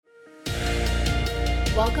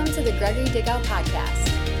Welcome to the Gregory Digout Podcast.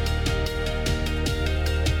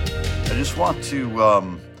 I just want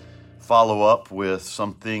to follow up with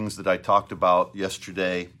some things that I talked about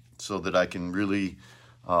yesterday so that I can really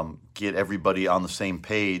get everybody on the same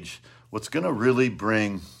page. What's going to really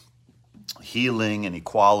bring healing and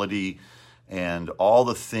equality and all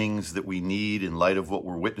the things that we need in light of what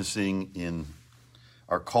we're witnessing in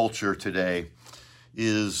our culture today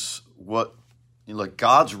is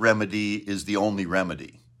God's remedy is the only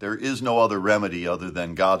remedy. There is no other remedy other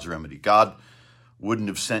than God's remedy. God wouldn't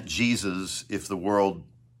have sent Jesus if the world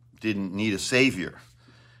didn't need a Savior.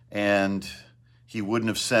 And he wouldn't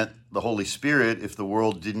have sent the Holy Spirit if the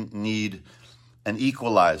world didn't need an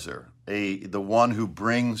equalizer, the one who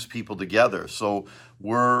brings people together. So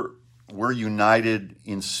we're united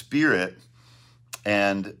in spirit,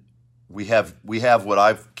 and we have what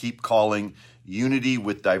I keep calling unity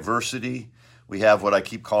with diversity. We have what I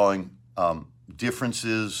keep calling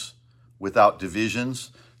differences without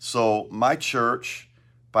divisions. So my church,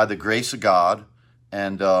 by the grace of God,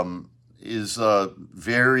 and is a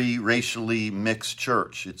very racially mixed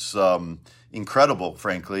church. It's incredible,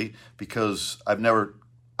 frankly, because I've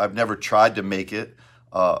never tried to make it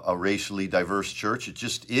a racially diverse church. It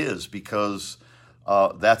just is, because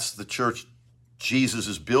that's the church Jesus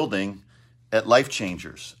is building at Life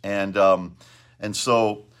Changers, and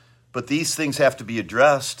so. But these things have to be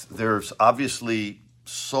addressed. There's obviously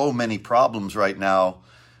so many problems right now.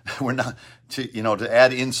 We're not to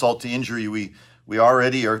add insult to injury. We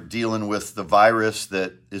already are dealing with the virus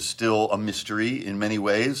that is still a mystery in many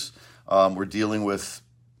ways. We're dealing with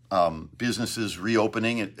businesses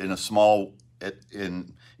reopening in small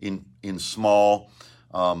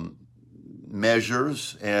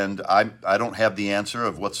measures, and I don't have the answer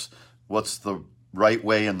of what's the right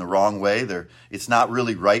way and the wrong way. It's not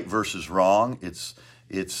really right versus wrong. It's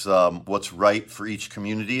what's right for each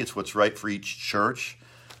community. It's what's right for each church.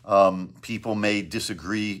 People may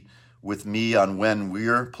disagree with me on when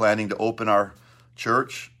we're planning to open our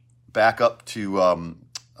church back up to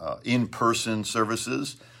in-person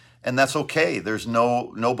services, and that's okay. There's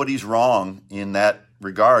nobody's wrong in that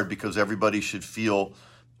regard, because everybody should feel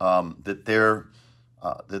that they're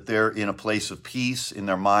in a place of peace in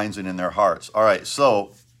their minds and in their hearts. All right,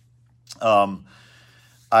 so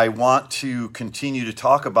I want to continue to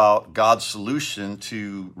talk about God's solution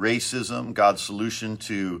to racism, God's solution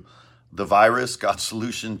to the virus, God's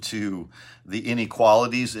solution to the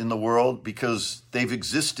inequalities in the world, because they've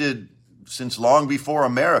existed since long before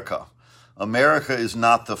America. America is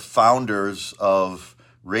not the founders of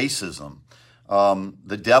racism.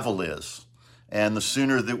 The devil is. And the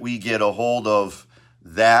sooner that we get a hold of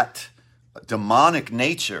that demonic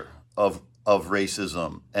nature of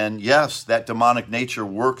racism, and yes, that demonic nature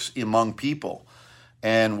works among people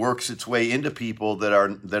and works its way into people that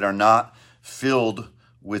are not filled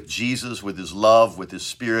with Jesus, with his love, with his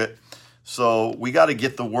spirit. So we got to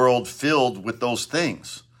get the world filled with those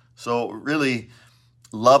things. So really,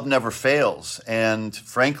 love never fails. And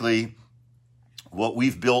frankly, what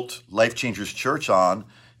we've built Life Changers Church on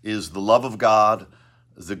is the love of God,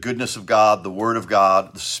 the goodness of God, the word of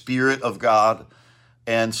God, the spirit of God.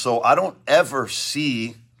 And so I don't ever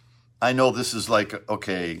see, I know this is like,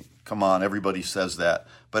 okay, come on, everybody says that,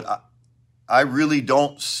 but I really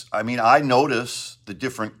don't. I mean, I notice the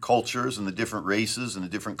different cultures and the different races and the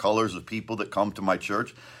different colors of people that come to my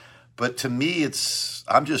church. But to me,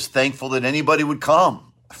 I'm just thankful that anybody would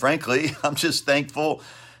come. Frankly, I'm just thankful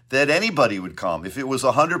that anybody would come. If it was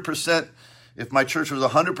 100%, if my church was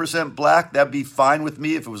 100% black, that'd be fine with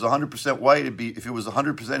me. If it was 100% white, if it was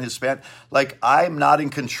 100% Hispanic. Like, I'm not in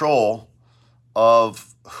control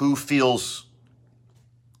of who feels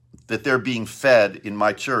that they're being fed in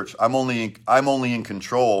my church. I'm only in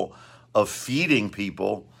control of feeding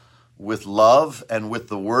people with love and with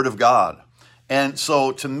the word of God. And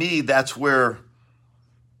so to me, that's where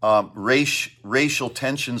racial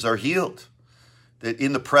tensions are healed. That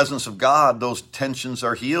in the presence of God, those tensions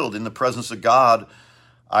are healed. In the presence of God,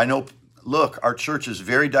 I know, look, our church is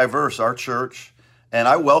very diverse, our church, and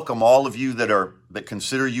I welcome all of you that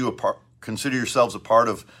consider yourselves a part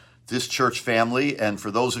of this church family. And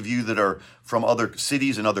for those of you that are from other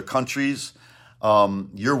cities and other countries,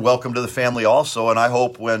 you're welcome to the family also. And I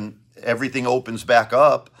hope when everything opens back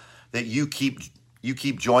up that you keep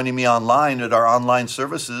joining me online at our online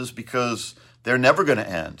services, because they're never going to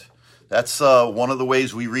end. That's one of the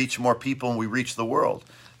ways we reach more people and we reach the world.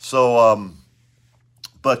 So,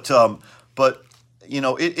 but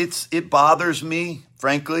it bothers me,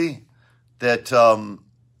 frankly, that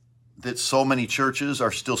so many churches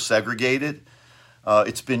are still segregated.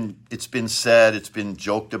 It's been said, it's been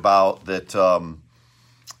joked about that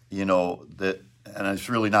that, and it's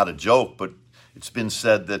really not a joke, but it's been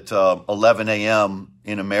said that 11 a.m.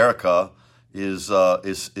 in America is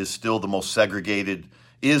still the most segregated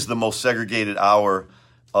hour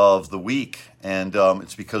of the week, and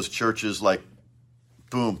it's because churches like,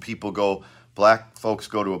 boom, black folks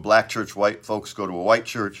go to a black church, white folks go to a white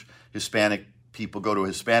church, Hispanic people go to a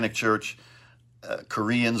Hispanic church,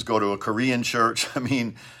 Koreans go to a Korean church. I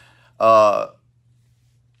mean, I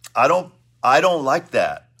don't like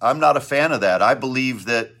that. I'm not a fan of that. I believe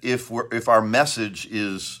that if our message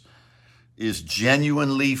is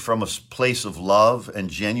genuinely from a place of love and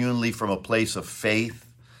genuinely from a place of faith,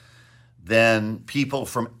 then people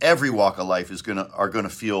from every walk of life are gonna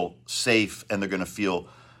feel safe, and they're gonna feel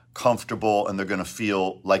comfortable, and they're gonna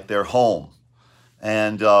feel like they're home.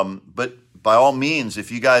 And but by all means, if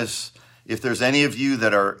there's any of you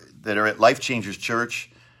that are at Life Changers Church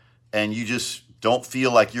and you just don't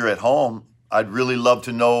feel like you're at home, I'd really love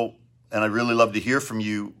to know, and I'd really love to hear from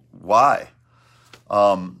you why.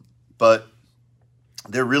 But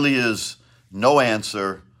there really is no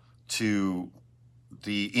answer to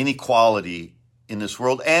the inequality in this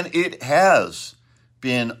world, and it has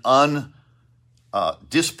been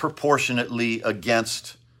disproportionately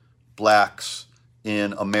against blacks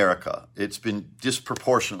in America. It's been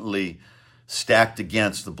disproportionately stacked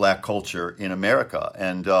against the black culture in America,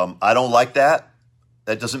 and I don't like that.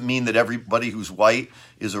 That doesn't mean that everybody who's white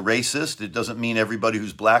is a racist. It doesn't mean everybody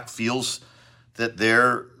who's black feels that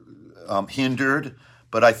they're hindered.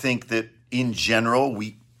 But I think that in general,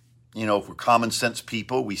 if we're common sense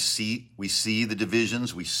people, we see the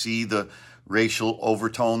divisions, we see the racial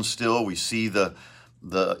overtones still, we see the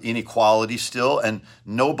inequality still, and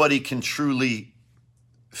nobody can truly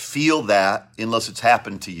feel that unless it's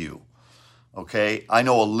happened to you. Okay, I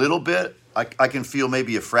know a little bit. I can feel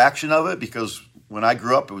maybe a fraction of it because when I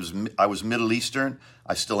grew up, I was Middle Eastern.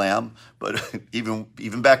 I still am, but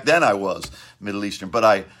even back then I was Middle Eastern. But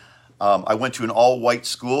I went to an all-white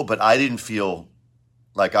school, but I didn't feel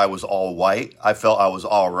like I was all white. I felt I was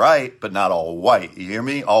all right, but not all white. You hear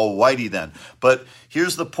me? All whitey then. But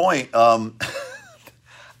here's the point.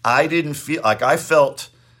 I didn't feel like I felt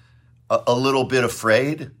a little bit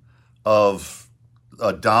afraid of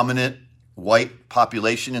a dominant white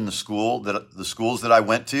population in the schools that I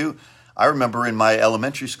went to. I remember in my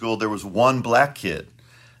elementary school there was one black kid,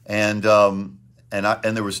 and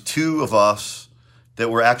there was two of us that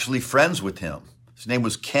were actually friends with him. His name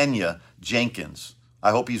was Kenya Jenkins.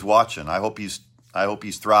 I hope he's watching. I hope he's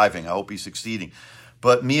thriving. I hope he's succeeding.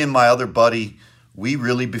 But me and my other buddy, we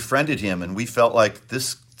really befriended him, and we felt like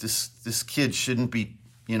this kid shouldn't be,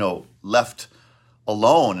 left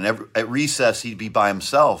alone. And at recess he'd be by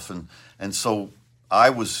himself, and so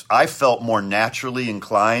I felt more naturally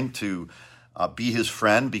inclined to be his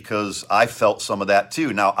friend because I felt some of that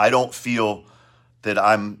too. Now I don't feel that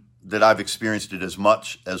I've experienced it as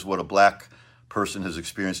much as what a black person has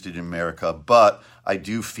experienced it in America, but I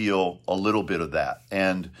do feel a little bit of that.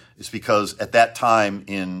 And it's because at that time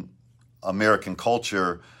in American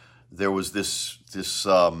culture, there was this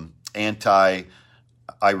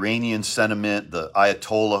anti-Iranian sentiment. The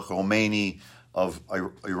Ayatollah Khomeini of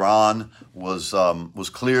Iran was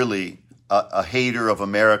clearly a hater of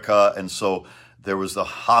America, and so there was the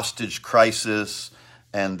hostage crisis,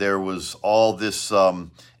 and there was all this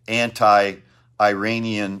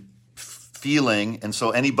anti-Iranian feeling, and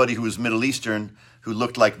so anybody who was Middle Eastern who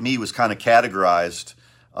looked like me was kind of categorized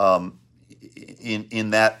in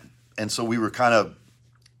that, and so we were kind of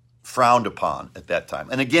frowned upon at that time.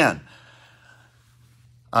 And again,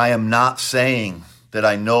 I am not saying that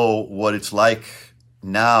I know what it's like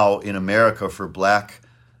now in America for black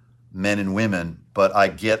men and women, but I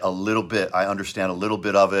get a little bit, I understand a little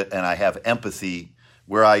bit of it, and I have empathy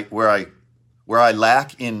where I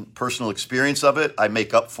lack in personal experience of it, I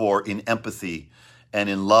make up for in empathy and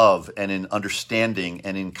in love and in understanding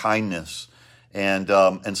and in kindness. And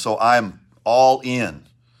so I'm all in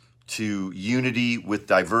to unity with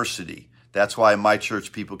diversity. That's why in my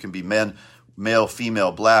church people can be men, male,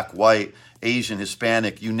 female, black, white, Asian,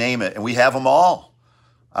 Hispanic, you name it. And we have them all.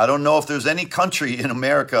 I don't know if there's any country in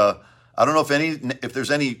America, I don't know if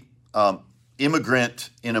there's any immigrant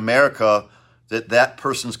in America that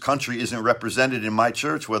person's country isn't represented in my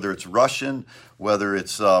church, whether it's Russian, whether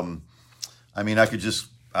it's, I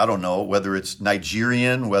don't know, whether it's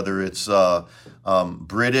Nigerian, whether it's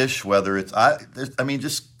British, whether it's,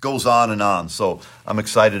 just goes on and on. So I'm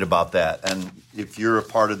excited about that. And if you're a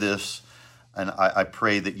part of this, and I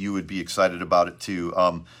pray that you would be excited about it too.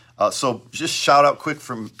 So just shout out quick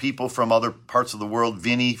from people from other parts of the world.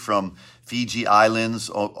 Vinny from Fiji Islands,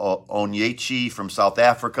 Onyechi from South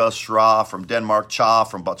Africa, Shra from Denmark, Cha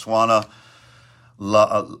from Botswana,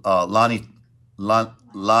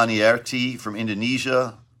 Lanierti from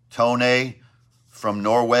Indonesia, Tone from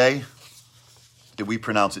Norway. Did we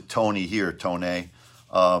pronounce it Tony here, Tone?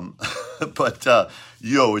 But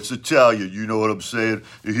yo, it's Italian, you know what I'm saying?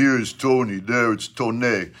 Here is Tony, there it's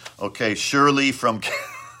Tone. Okay, Shirley from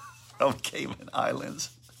Cayman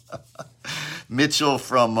Islands. Mitchell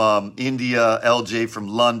from India, LJ from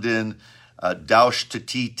London, Daush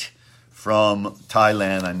Tatit from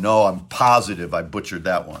Thailand. I know, I'm positive I butchered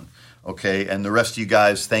that one. Okay, and the rest of you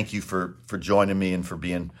guys, thank you for joining me and for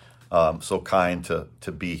being so kind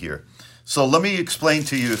to be here. So let me explain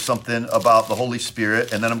to you something about the Holy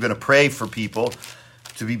Spirit, and then I'm going to pray for people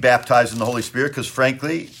to be baptized in the Holy Spirit, because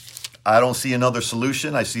frankly, I don't see another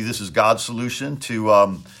solution. I see this as God's solution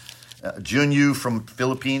to Junyu from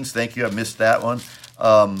Philippines. Thank you. I missed that one.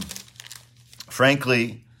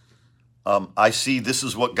 Frankly, I see this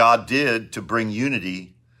is what God did to bring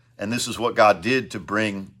unity, and this is what God did to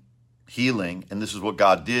bring healing, and this is what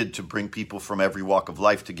God did to bring people from every walk of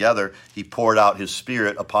life together. He poured out his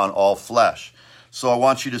Spirit upon all flesh. So I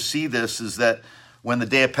want you to see this is that when the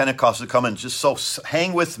day of Pentecost is coming, just so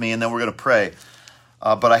hang with me, and then we're going to pray.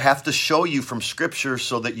 But I have to show you from Scripture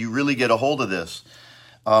so that you really get a hold of this.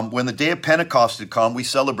 When the day of Pentecost had come, we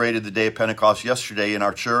celebrated the day of Pentecost yesterday in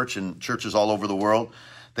our church and churches all over the world.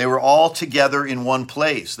 They were all together in one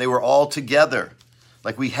place. They were all together.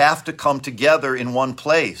 Like, we have to come together in one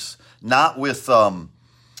place, not with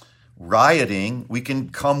rioting. We can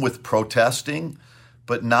come with protesting,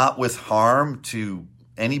 but not with harm to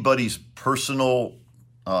anybody's personal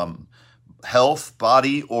health,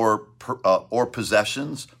 body, or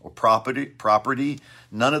possessions or property.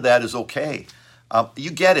 None of that is okay. You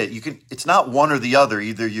get it. You can. It's not one or the other.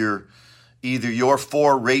 Either you're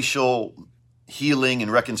for racial healing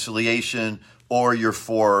and reconciliation, or you're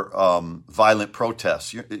for violent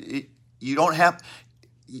protests. You don't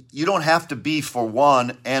have to be for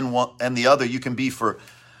one and the other. You can be for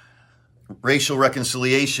racial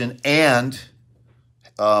reconciliation and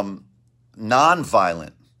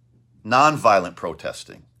nonviolent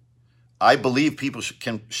protesting. I believe people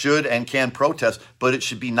should and can protest, but it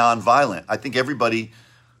should be nonviolent. I think everybody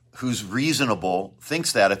who's reasonable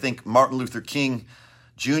thinks that. I think Martin Luther King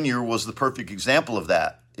Jr. was the perfect example of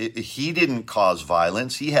that. He didn't cause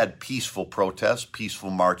violence. He had peaceful protests,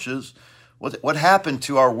 peaceful marches. What happened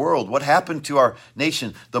to our world? What happened to our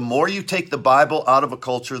nation? The more you take the Bible out of a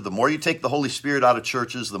culture, the more you take the Holy Spirit out of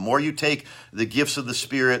churches, the more you take the gifts of the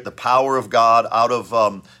Spirit, the power of God out of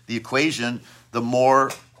the equation, the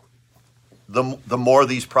more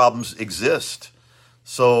these problems exist.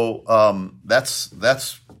 So that's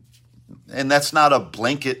not a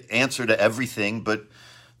blanket answer to everything, but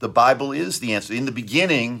the Bible is the answer. In the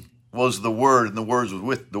beginning was the Word, and the Word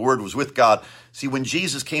was with God. See, when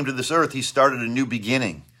Jesus came to this earth, he started a new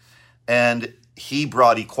beginning, and he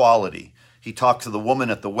brought equality. He talked to the woman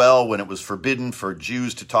at the well when it was forbidden for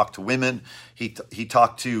Jews to talk to women. He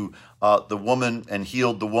talked to the woman and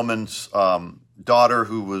healed the woman's daughter,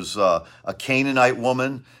 who was a Canaanite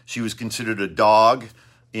woman. She was considered a dog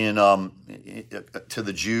to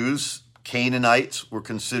the Jews. Canaanites were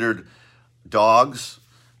considered dogs,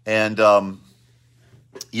 and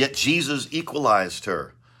yet Jesus equalized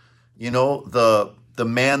her. You know, the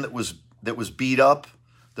man that was beat up,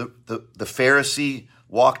 the Pharisee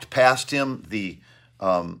walked past him, the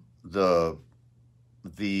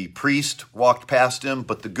priest walked past him,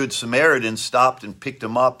 but the Good Samaritan stopped and picked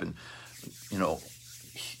him up and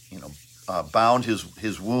bound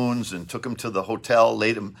his wounds and took him to the hotel,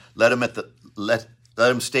 let him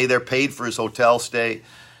stay there, paid for his hotel stay,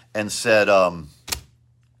 and said,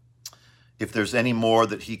 if there's any more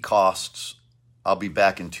that he costs, I'll be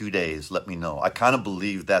back in 2 days. Let me know. I kind of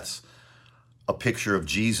believe that's a picture of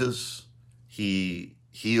Jesus. He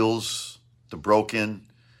heals the broken,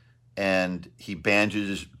 and he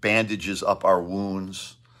bandages up our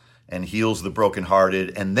wounds and heals the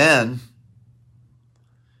brokenhearted. And then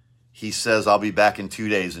he says, I'll be back in 2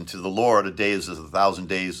 days. And to the Lord, a day is as 1,000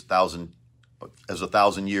 days, as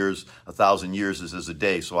 1,000 years. 1,000 years is as a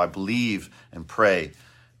day. So I believe and pray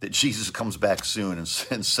that Jesus comes back soon and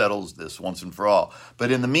settles this once and for all. But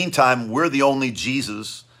in the meantime, we're the only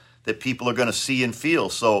Jesus that people are going to see and feel.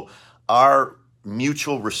 So our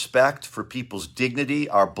mutual respect for people's dignity,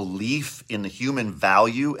 our belief in the human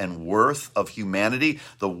value and worth of humanity,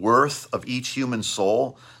 the worth of each human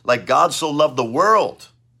soul, like God so loved the world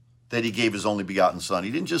that he gave his only begotten Son. He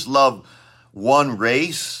didn't just love one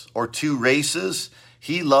race or two races.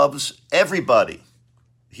 He loves everybody.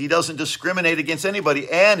 He doesn't discriminate against anybody.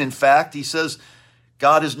 And in fact, he says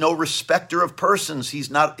God is no respecter of persons. He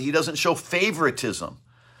doesn't show favoritism.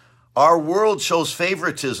 Our world shows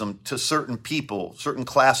favoritism to certain people, certain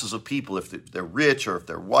classes of people, if they're rich or if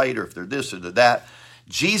they're white or if they're this or they're that.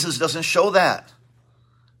 Jesus doesn't show that.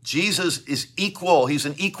 Jesus is equal. He's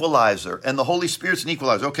an equalizer, and the Holy Spirit's an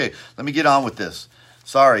equalizer. Okay, let me get on with this.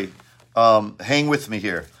 Sorry, hang with me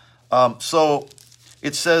here. So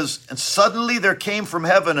it says, and suddenly there came from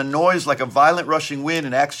heaven a noise like a violent rushing wind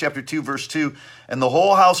in Acts chapter 2, verse 2, and the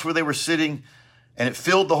whole house where they were sitting, and it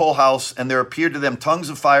filled the whole house, and there appeared to them tongues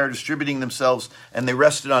of fire distributing themselves, and they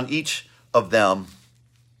rested on each of them.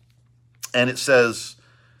 And it says,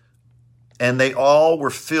 and they all were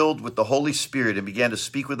filled with the Holy Spirit and began to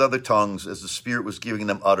speak with other tongues as the Spirit was giving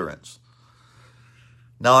them utterance.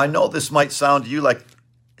 Now, I know this might sound to you like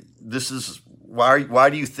this is, why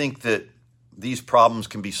do you think that these problems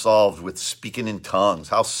can be solved with speaking in tongues?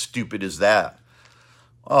 How stupid is that?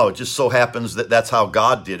 Oh, it just so happens that that's how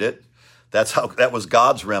God did it. That was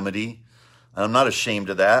God's remedy. And I'm not ashamed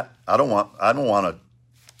of that. I don't want a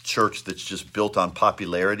church that's just built on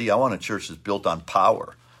popularity. I want a church that's built on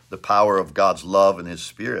power, the power of God's love and his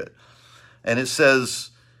Spirit. And it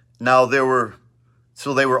says, now they were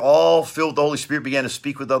all filled with the Holy Spirit, began to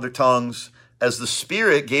speak with other tongues as the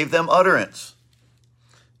Spirit gave them utterance.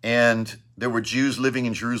 And there were Jews living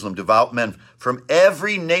in Jerusalem, devout men from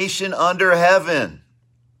every nation under heaven.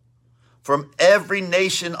 From every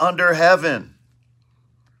nation under heaven.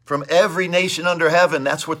 From every nation under heaven.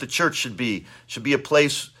 That's what the church should be. Should be a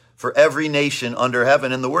place for every nation under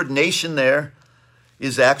heaven. And the word nation there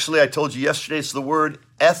is actually, I told you yesterday, it's the word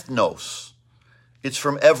ethnos. It's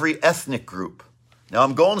from every ethnic group. Now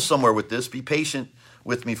I'm going somewhere with this. Be patient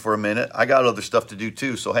with me for a minute. I got other stuff to do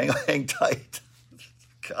too, so hang tight.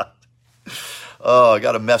 God. Oh, I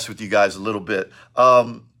got to mess with you guys a little bit.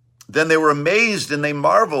 Then they were amazed and they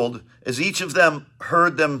marveled as each of them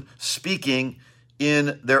heard them speaking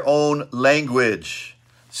in their own language.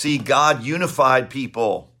 See, God unified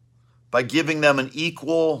people by giving them an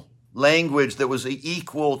equal language that was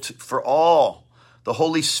equal for all. The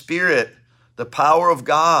Holy Spirit, the power of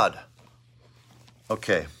God.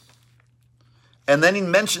 Okay. And then he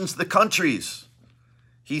mentions the countries.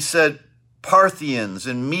 He said Parthians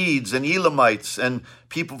and Medes and Elamites and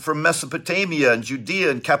people from Mesopotamia and Judea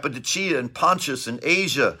and Cappadocia and Pontus and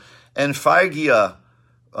Asia and Phrygia,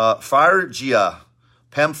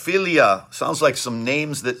 Pamphylia. Sounds like some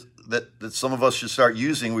names that some of us should start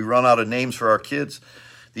using. We run out of names for our kids.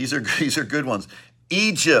 These are good ones.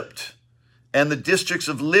 Egypt and the districts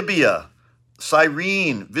of Libya,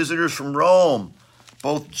 Cyrene, visitors from Rome,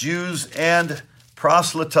 both Jews and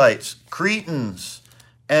proselytes, Cretans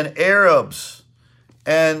and Arabs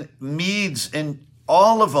and Medes, and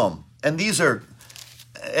all of them.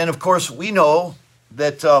 And of course we know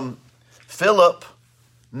that Philip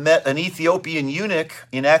met an Ethiopian eunuch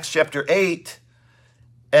in Acts chapter 8,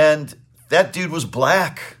 and that dude was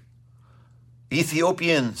black.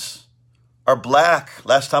 Ethiopians are black,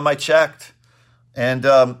 last time I checked. And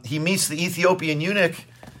he meets the Ethiopian eunuch,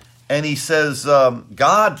 and he says,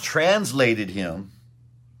 God translated him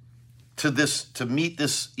to meet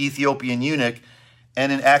this Ethiopian eunuch.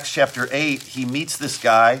 And in Acts chapter 8, he meets this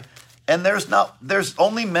guy, and there's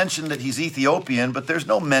only mention that he's Ethiopian, but there's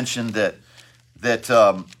no mention that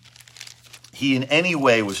he in any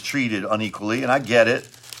way was treated unequally. And I get it.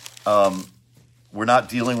 We're not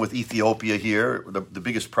dealing with Ethiopia here. The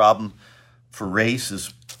biggest problem for race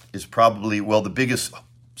is probably, the biggest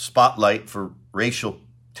spotlight for racial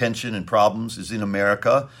tension and problems is in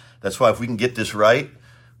America. That's why if we can get this right,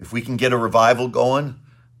 if we can get a revival going,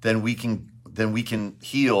 then we can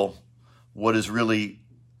heal what is really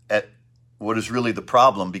the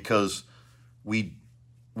problem, because we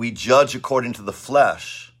judge according to the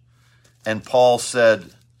flesh. And Paul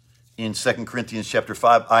said in 2 Corinthians chapter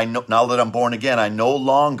 5, now that I'm born again, I no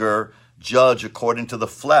longer judge according to the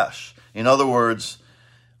flesh. In other words,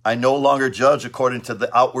 I no longer judge according to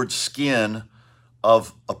the outward skin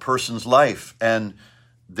of a person's life. And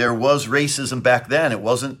there was racism back then. It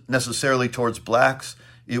wasn't necessarily towards blacks.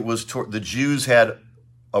 It was the Jews had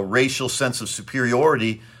a racial sense of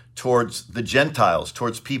superiority towards the Gentiles,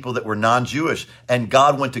 towards people that were non-Jewish. And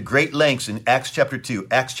God went to great lengths in Acts chapter 2,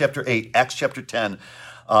 Acts chapter 8, Acts chapter 10,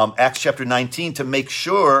 Acts chapter 19 to make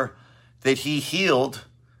sure that he healed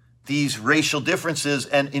these racial differences.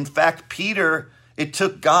 And in fact, it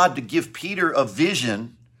took God to give Peter a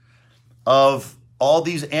vision of all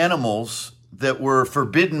these animals that were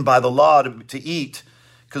forbidden by the law to eat,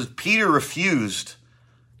 because Peter refused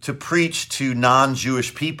to preach to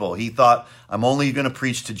non-Jewish people. He thought, I'm only going to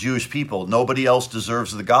preach to Jewish people. Nobody else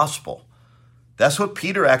deserves the gospel. That's what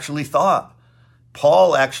Peter actually thought.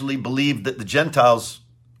 Paul actually believed that the Gentiles,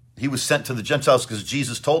 he was sent to the Gentiles because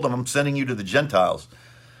Jesus told him, I'm sending you to the Gentiles.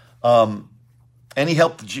 And he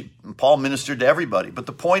helped, Paul ministered to everybody. But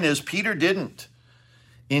the point is, Peter didn't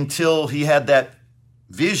until he had that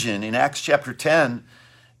vision in Acts chapter 10.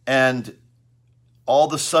 And all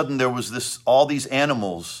of a sudden there was all these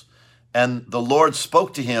animals, and the Lord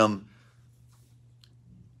spoke to him.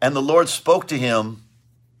 And the Lord spoke to him.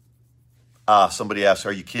 Somebody asked,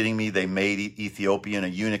 are you kidding me? They made Ethiopian a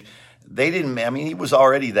eunuch. He was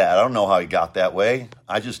already that. I don't know how he got that way.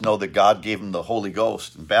 I just know that God gave him the Holy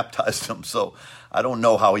Ghost and baptized him. So I don't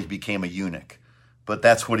know how he became a eunuch, but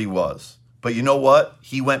that's what he was. But you know what?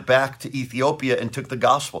 He went back to Ethiopia and took the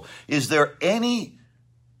gospel. Is there any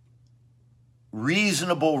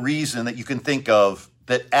reasonable reason that you can think of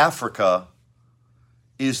that Africa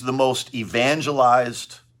is the most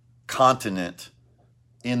evangelized continent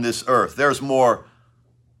in this earth? There's more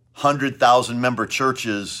 100,000 member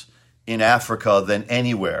churches in Africa than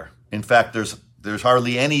anywhere. In fact, there's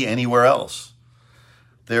hardly anywhere else.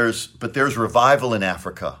 But there's revival in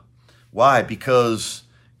Africa. Why? Because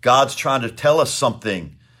God's trying to tell us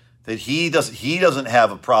something, that he doesn't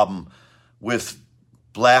have a problem with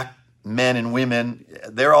black men and women.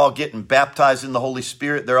 They're all getting baptized in the Holy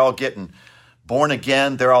Spirit. They're all getting born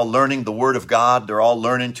again. They're all learning the Word of God. They're all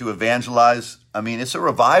learning to evangelize. It's a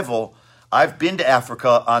revival. I've been to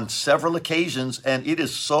Africa on several occasions, and it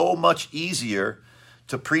is so much easier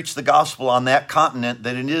to preach the gospel on that continent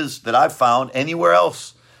than it is that I've found anywhere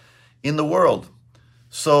else in the world.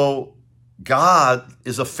 So God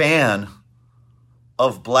is a fan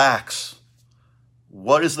of blacks.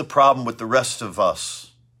 What is the problem with the rest of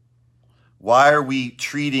us? Why are we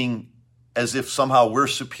treating as if somehow we're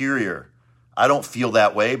superior? I don't feel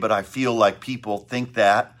that way, but I feel like people think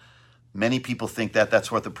that. Many people think that.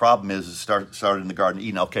 That's what the problem is. It started in the Garden of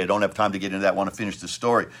Eden. Okay, I don't have time to get into that. I want to finish the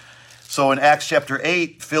story. So in Acts chapter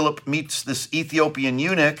 8, Philip meets this Ethiopian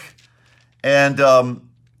eunuch, and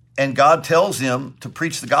God tells him to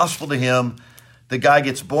preach the gospel to him. The guy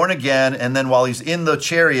gets born again, and then while he's in the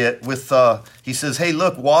chariot he says, hey,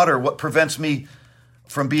 look, water, what prevents me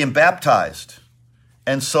from being baptized?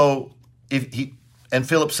 And so And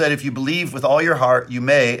Philip said, if you believe with all your heart, you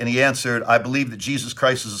may. And he answered, I believe that Jesus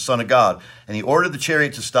Christ is the Son of God. And he ordered the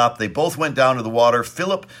chariot to stop. They both went down to the water.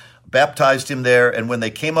 Philip baptized him there. And when they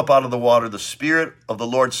came up out of the water, the Spirit of the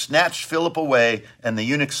Lord snatched Philip away, and the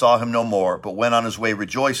eunuch saw him no more, but went on his way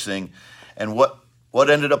rejoicing. And what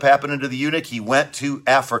ended up happening to the eunuch? He went to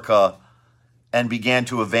Africa and began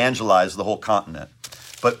to evangelize the whole continent.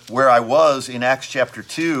 But where I was in Acts chapter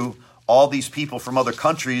 2, all these people from other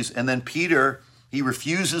countries, and then Peter, he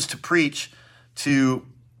refuses to preach to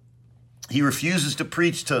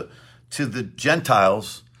the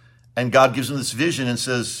Gentiles, and God gives him this vision and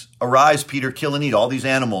says, arise, Peter, kill and eat all these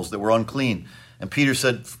animals that were unclean. And Peter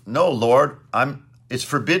said, no, Lord, it's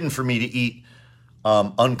forbidden for me to eat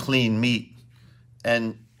unclean meat.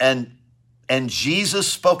 And Jesus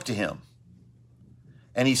spoke to him,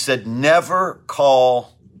 and he said, never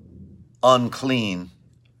call unclean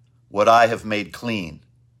what I have made clean.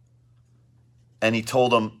 And he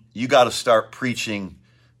told him, you got to start preaching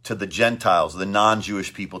to the Gentiles, the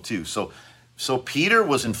non-Jewish people too. So Peter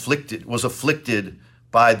was afflicted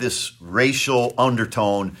by this racial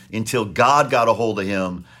undertone until God got a hold of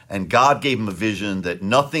him, and God gave him a vision that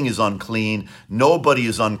nothing is unclean, nobody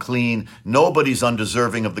is unclean, nobody's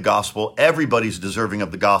undeserving of the gospel, everybody's deserving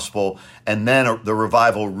of the gospel. And then the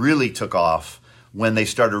revival really took off when they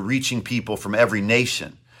started reaching people from every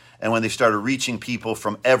nation. And when they started reaching people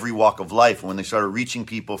from every walk of life, and when they started reaching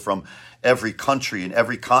people from every country and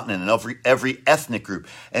every continent and every ethnic group.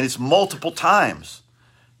 And it's multiple times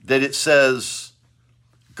that it says,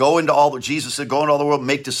 Jesus said, go into all the world,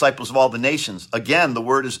 make disciples of all the nations. Again, the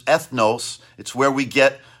word is ethnos. It's where we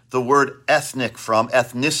get the word ethnic from,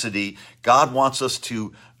 ethnicity. God wants us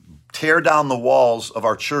to tear down the walls of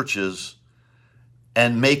our churches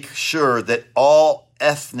and make sure that all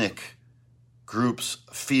ethnic groups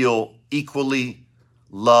feel equally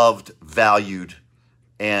loved, valued,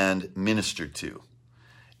 and ministered to.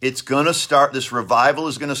 It's going to start, this revival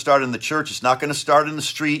is going to start in the church. It's not going to start in the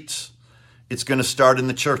streets. It's going to start in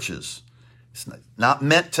the churches. It's not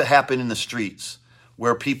meant to happen in the streets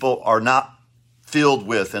where people are not filled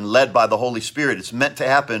with and led by the Holy Spirit. It's meant to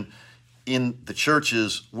happen in the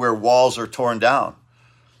churches where walls are torn down.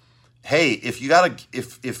 Hey, if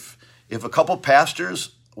a couple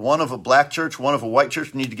pastors, one of a black church, one of a white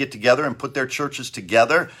church, need to get together and put their churches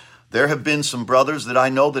together, There have been some brothers that I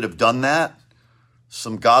know that have done that,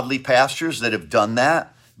 some godly pastors that have done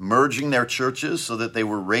that, merging their churches so that they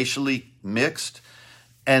were racially mixed.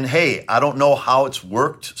 And hey, I don't know how it's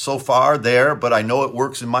worked so far there, but I know it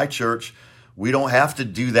works in my church. We don't have to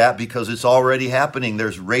do that because it's already happening.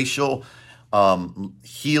 There's racial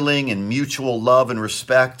healing and mutual love and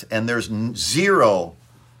respect, and there's zero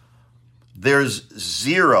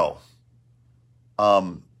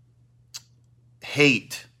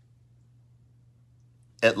hate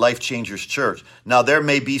at Life Changers Church. Now, there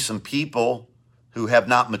may be some people who have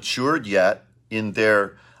not matured yet in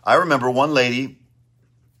their... I remember one lady,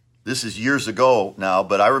 this is years ago now,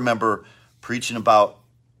 but I remember preaching about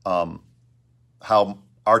how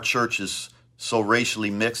our church is so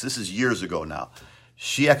racially mixed. This is years ago now.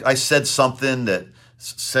 I said something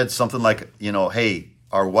like, hey,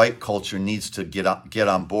 our white culture needs to get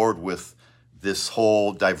on board with this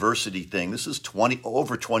whole diversity thing. This is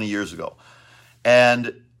over 20 years ago.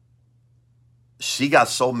 And she got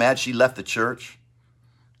so mad she left the church,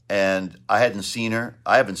 and I haven't seen her.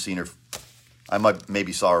 I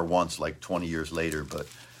maybe saw her once, like 20 years later,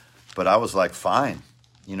 but I was like, fine.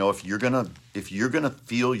 If you're gonna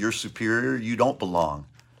feel you're superior, you don't belong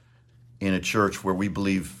in a church where we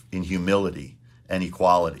believe in humility and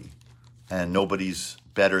equality, and nobody's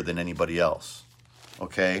better than anybody else.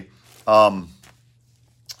 Okay,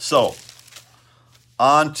 so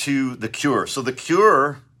on to the cure. So the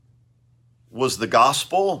cure was the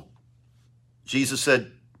gospel. Jesus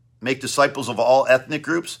said, make disciples of all ethnic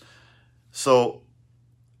groups. So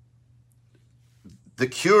the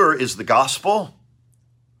cure is the gospel.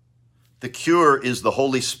 The cure is the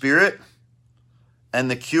Holy Spirit. And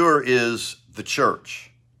the cure is the church.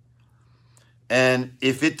 And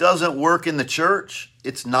if it doesn't work in the church,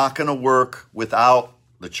 it's not going to work without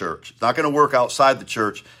the church. It's not going to work outside the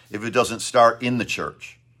church if it doesn't start in the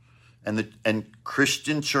church. And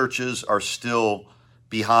Christian churches are still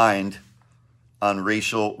behind on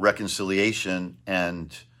racial reconciliation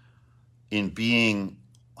and in being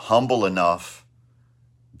humble enough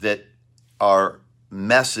that our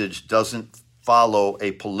message doesn't follow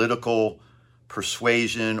a political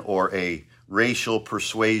persuasion or a racial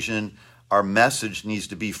persuasion. Our message needs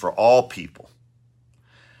to be for all people.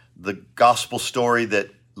 The gospel story that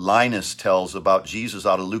Linus tells about Jesus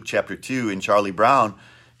out of Luke chapter 2 in Charlie Brown,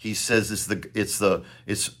 he says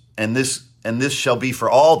and this shall be for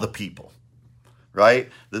all the people, right?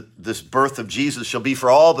 This birth of Jesus shall be for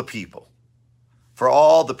all the people, for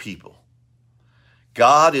all the people.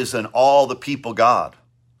 God is an all the people God.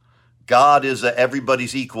 God is a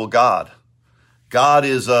everybody's equal God. God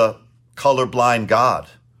is a colorblind God.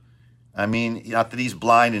 I mean, not that he's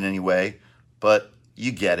blind in any way, but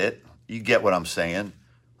you get it. You get what I'm saying.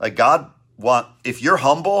 Like if you're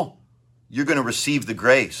humble, you're going to receive the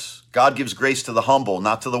grace. God gives grace to the humble,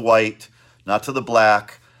 not to the white, not to the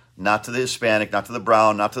black, not to the Hispanic, not to the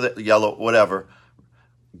brown, not to the yellow, whatever.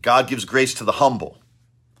 God gives grace to the humble.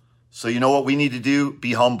 So you know what we need to do?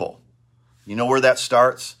 Be humble. You know where that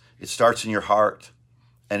starts? It starts in your heart,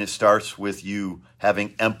 and it starts with you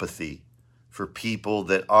having empathy for people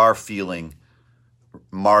that are feeling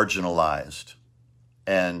marginalized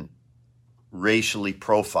and racially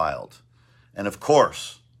profiled. And of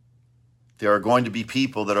course, there are going to be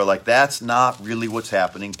people that are like, that's not really what's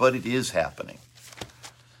happening, but it is happening.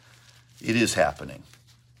 It is happening.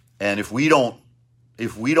 And if we don't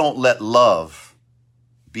let love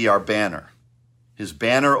be our banner, his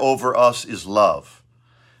banner over us is love.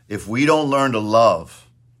 If we don't learn to love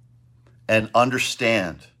and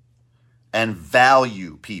understand and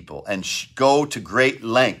value people and go to great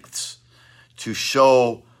lengths to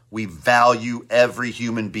show we value every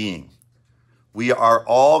human being. We are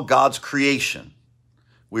all God's creation.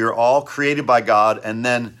 We are all created by God, and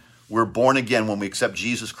then we're born again. When we accept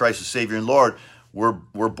Jesus Christ as Savior and Lord, we're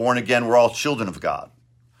born again. We're all children of God.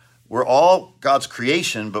 We're all God's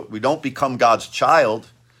creation, but we don't become God's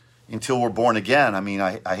child until we're born again. I mean,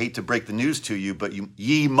 I hate to break the news to you, but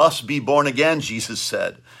ye must be born again, Jesus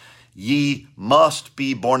said. Ye must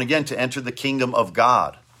be born again to enter the kingdom of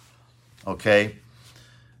God. Okay?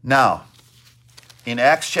 Now, in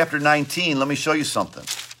Acts chapter 19, let me show you something.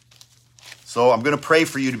 So I'm going to pray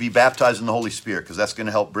for you to be baptized in the Holy Spirit, because that's going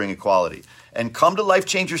to help bring equality. And come to Life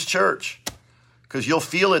Changers Church, because you'll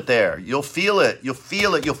feel it there. You'll feel it. You'll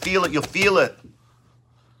feel it. You'll feel it. You'll feel it.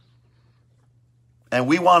 And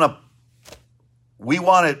we want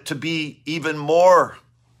it to be even more,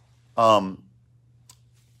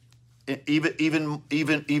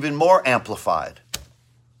 even more amplified.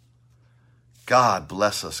 God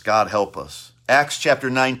bless us. God help us. Acts chapter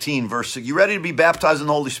 19, verse 6. You ready to be baptized in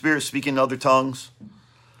the Holy Spirit, speaking in other tongues?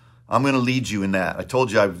 I'm going to lead you in that. I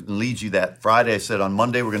told you I would lead you that. Friday I said on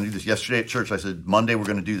Monday we're going to do this. Yesterday at church I said Monday we're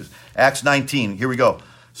going to do this. Acts 19, here we go.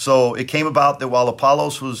 So it came about that while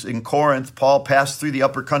Apollos was in Corinth, Paul passed through the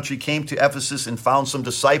upper country, came to Ephesus, and found some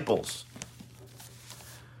disciples.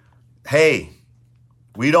 Hey,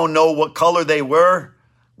 we don't know what color they were.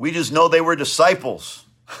 We just know they were disciples.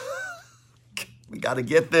 We got to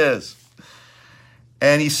get this.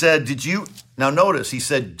 And he said, now notice, he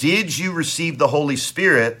said, did you receive the Holy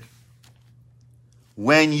Spirit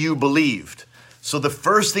when you believed? So the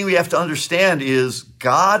first thing we have to understand is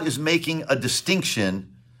God is making a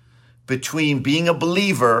distinction between being a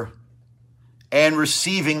believer and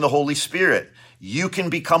receiving the Holy Spirit. You can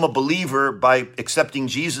become a believer by accepting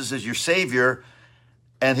Jesus as your Savior,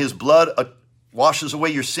 and his blood washes away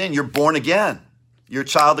your sin. You're born again. You're a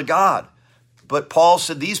child of God. But Paul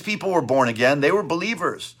said these people were born again. They were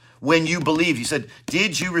believers when you believed. He said,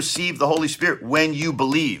 did you receive the Holy Spirit when you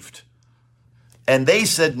believed? And they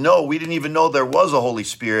said, no, we didn't even know there was a Holy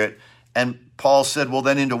Spirit. And Paul said, well,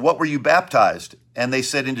 then into what were you baptized? And they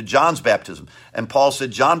said, into John's baptism. And Paul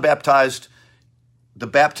said, John baptized the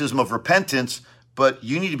baptism of repentance, but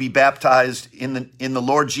you need to be baptized in the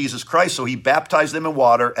Lord Jesus Christ. So he baptized them in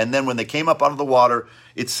water. And then when they came up out of the water,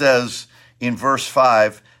 it says in verse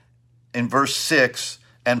 5, in verse 6,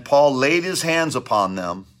 and Paul laid his hands upon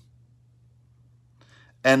them,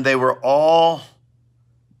 and they were all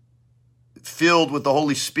filled with the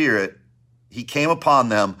Holy Spirit. He came upon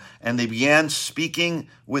them, and they began speaking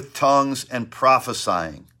with tongues and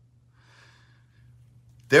prophesying.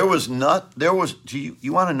 You want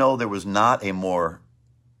to know there was not a more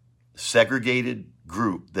segregated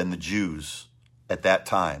group than the Jews at that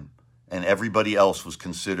time, and everybody else was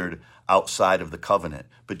considered outside of the covenant.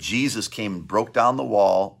 But Jesus came and broke down the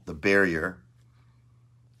wall, the barrier,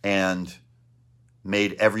 and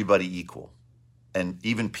made everybody equal. And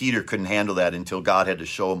even Peter couldn't handle that until God had to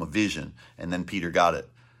show him a vision, and then Peter got it.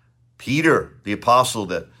 Peter, the apostle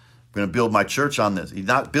that I'm going to build my church on this. He's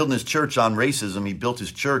not building his church on racism. He built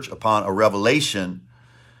his church upon a revelation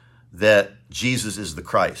that Jesus is the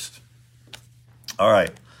Christ. All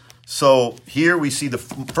right. So here we see the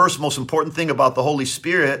first most important thing about the Holy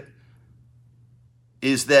Spirit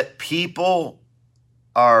is that people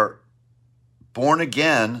are born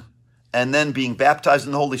again, and then being baptized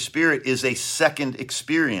in the Holy Spirit is a second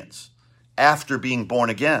experience after being born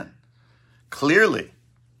again. Clearly.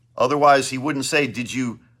 Otherwise, he wouldn't say, did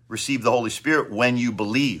you receive the Holy Spirit when you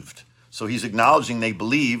believed? So he's acknowledging they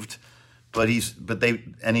believed, but he's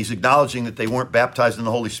acknowledging that they weren't baptized in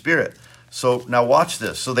the Holy Spirit. So now watch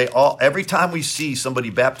this. So every time we see somebody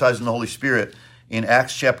baptized in the Holy Spirit in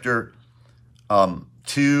Acts chapter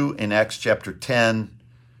 2, in Acts chapter 10,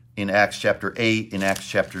 in Acts chapter 8, in Acts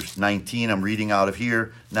chapter 19, I'm reading out of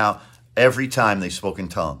here. Now, every time they spoke in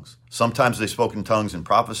tongues. Sometimes they spoke in tongues and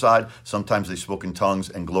prophesied. Sometimes they spoke in tongues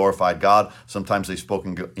and glorified God. Sometimes they spoke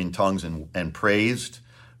in tongues and praised.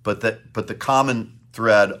 But the common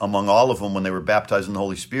thread among all of them when they were baptized in the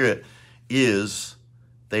Holy Spirit is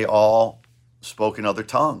they all spoke in other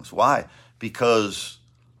tongues. Why? Because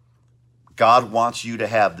God wants you to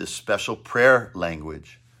have this special prayer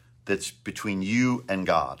language that's between you and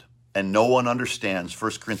God. And no one understands.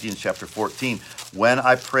 1 Corinthians chapter 14. When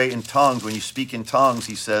I pray in tongues, when you speak in tongues,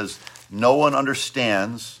 he says, no one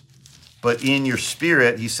understands, but in your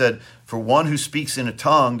spirit, he said, for one who speaks in a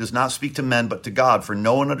tongue does not speak to men, but to God. For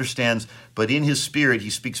no one understands, but in his spirit, he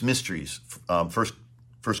speaks mysteries. 1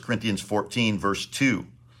 Corinthians 14, verse 2.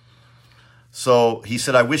 So he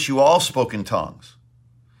said, I wish you all spoke in tongues.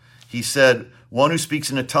 He said, one who speaks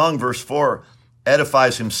in a tongue, verse 4,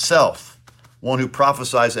 edifies himself. One who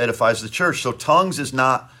prophesies edifies the church. So tongues is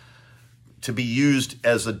not to be used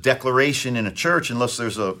as a declaration in a church unless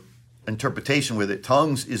there's a interpretation with it.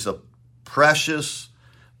 Tongues is a precious,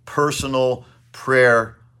 personal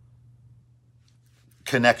prayer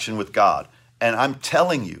connection with God. And I'm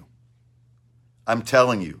telling you,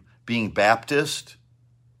 being Baptist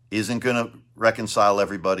isn't going to reconcile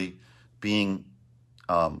everybody. Being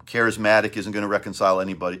charismatic isn't going to reconcile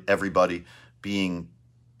everybody. Being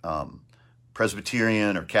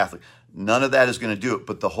Presbyterian or Catholic, none of that is going to do it,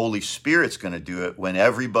 but the Holy Spirit's going to do it when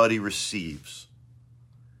everybody receives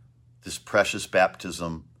this precious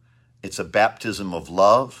baptism. It's a baptism of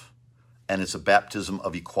love, and it's a baptism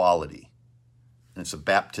of equality, and it's a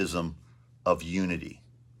baptism of unity.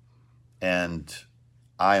 And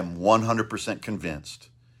I am 100% convinced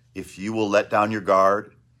if you will let down your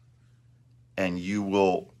guard and you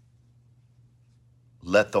will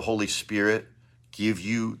let the Holy Spirit give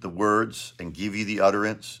you the words and give you the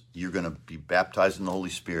utterance, you're going to be baptized in the Holy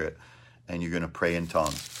Spirit and you're going to pray in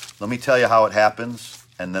tongues. Let me tell you how it happens,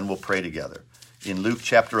 and then we'll pray together. In Luke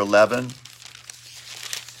chapter 11,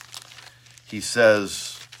 he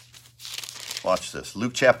says, watch this.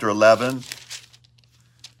 Luke chapter 11,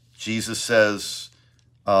 Jesus says,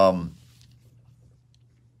 now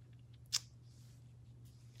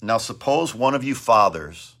suppose one of you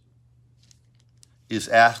fathers is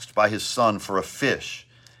asked by his son for a fish.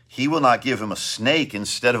 He will not give him a snake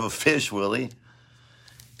instead of a fish, will he?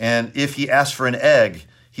 And if he asks for an egg,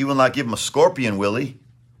 he will not give him a scorpion, will he?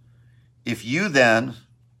 If you then,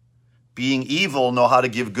 being evil, know how to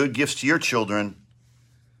give good gifts to your children,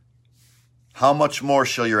 how much more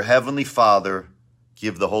shall your heavenly Father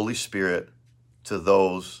give the Holy Spirit to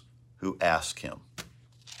those who ask him?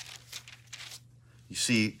 You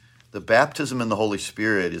see, the baptism in the Holy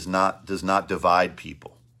Spirit does not divide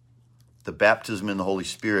people. The baptism in the Holy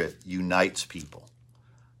Spirit unites people.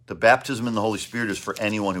 The baptism in the Holy Spirit is for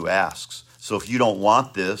anyone who asks. So if you don't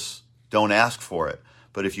want this, don't ask for it.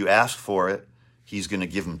 But if you ask for it, he's going to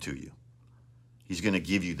give them to you. He's going to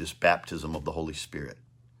give you this baptism of the Holy Spirit.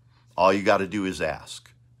 All you got to do is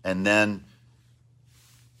ask and then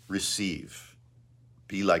receive.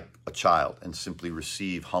 Be like a child and simply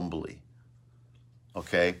receive humbly.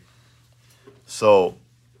 Okay? So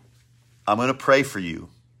I'm going to pray for you.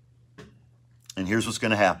 And here's what's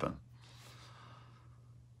going to happen.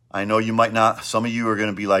 I know you might not, some of you are going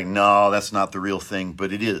to be like, no, that's not the real thing,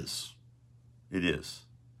 but it is. It is.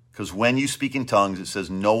 Because when you speak in tongues, it says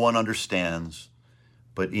no one understands,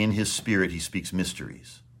 but in his spirit he speaks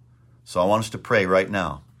mysteries. So I want us to pray right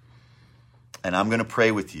now. And I'm going to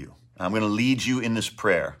pray with you. I'm going to lead you in this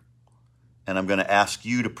prayer. And I'm going to ask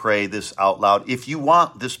you to pray this out loud if you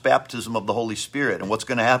want this baptism of the Holy Spirit. And what's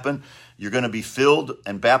going to happen? You're going to be filled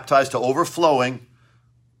and baptized to overflowing.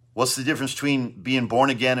 What's the difference between being born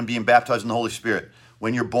again and being baptized in the Holy Spirit?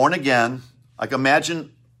 When you're born again, like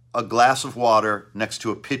imagine a glass of water next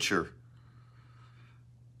to a pitcher.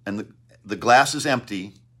 And the glass is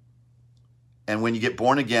empty. And when you get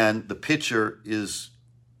born again, the pitcher is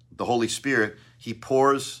the Holy Spirit. He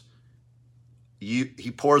pours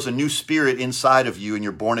a new spirit inside of you and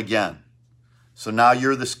you're born again. So now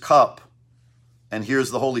you're this cup and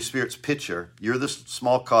here's the Holy Spirit's pitcher. You're this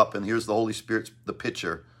small cup and here's the Holy Spirit's the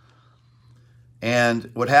pitcher. And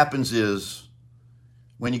what happens is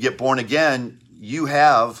when you get born again, you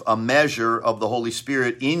have a measure of the Holy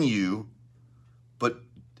Spirit in you, but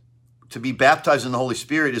to be baptized in the Holy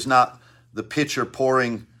Spirit is not the pitcher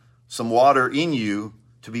pouring some water in you.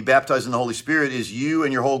 To be baptized in the Holy Spirit is you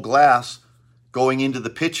and your whole glass going into the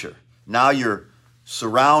pitcher. Now you're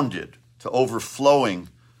surrounded to overflowing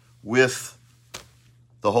with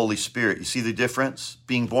the Holy Spirit. You see the difference?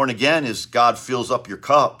 Being born again is God fills up your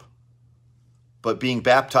cup. But being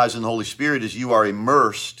baptized in the Holy Spirit is you are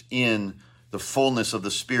immersed in the fullness of the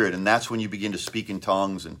Spirit. And that's when you begin to speak in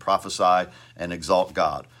tongues and prophesy and exalt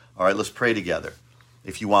God. All right, let's pray together.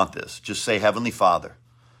 If you want this, just say, Heavenly Father,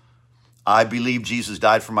 I believe Jesus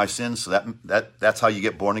died for my sins. So that's how you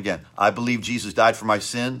get born again. I believe Jesus died for my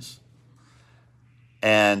sins.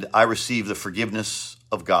 And I receive the forgiveness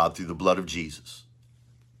of God through the blood of Jesus.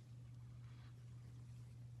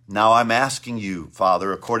 Now I'm asking you,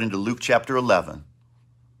 Father, according to Luke chapter 11,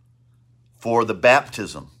 for the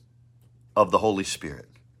baptism of the Holy Spirit.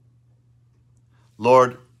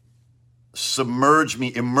 Lord, submerge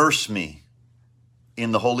me, immerse me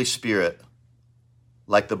in the Holy Spirit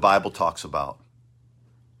like the Bible talks about.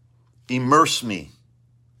 Immerse me,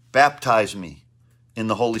 baptize me in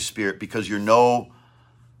the Holy Spirit because you're no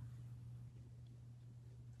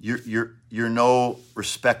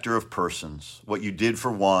respecter of persons. What you did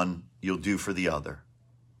for one, you'll do for the other.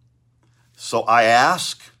 So I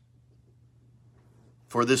ask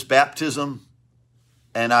for this baptism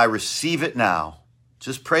and I receive it now.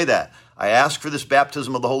 Just pray that. I ask for this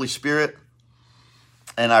baptism of the Holy Spirit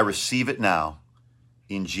and I receive it now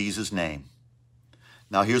in Jesus' name.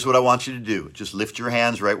 Now here's what I want you to do. Just lift your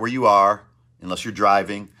hands right where you are, unless you're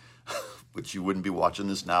driving, which you wouldn't be watching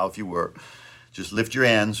this now if you were. Just lift your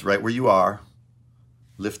hands right where you are.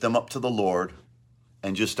 Lift them up to the Lord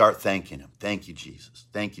and just start thanking him. Thank you, Jesus.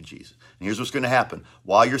 Thank you, Jesus. And here's what's going to happen.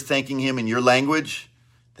 While you're thanking him in your language,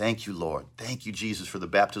 thank you, Lord. Thank you, Jesus, for the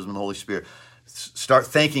baptism of the Holy Spirit. Start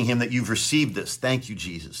thanking him that you've received this. Thank you,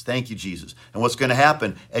 Jesus. Thank you, Jesus. And what's going to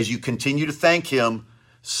happen as you continue to thank him,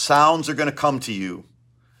 sounds are going to come to you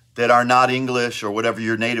that are not English or whatever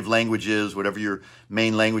your native language is, whatever your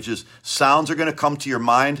main language is. Sounds are going to come to your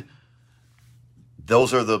mind.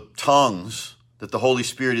 Those are the tongues that the Holy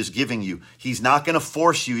Spirit is giving you. He's not going to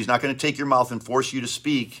force you. He's not going to take your mouth and force you to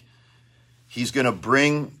speak. He's going to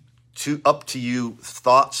bring up to you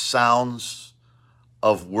thoughts, sounds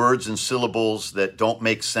of words and syllables that don't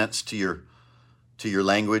make sense to your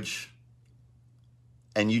language.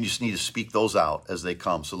 And you just need to speak those out as they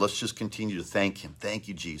come. So let's just continue to thank him. Thank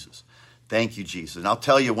you, Jesus. Thank you, Jesus. And I'll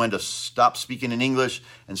tell you when to stop speaking in English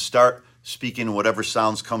and start speaking whatever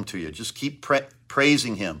sounds come to you. Just keep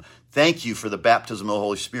praising him. Thank you for the baptism of the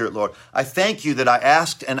Holy Spirit, Lord. I thank you that I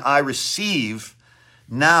asked and I receive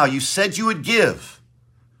now. You said you would give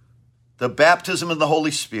the baptism of the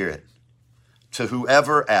Holy Spirit to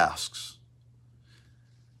whoever asks.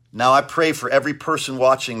 Now I pray for every person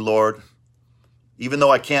watching, Lord, even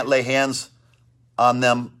though I can't lay hands on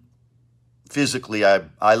them physically,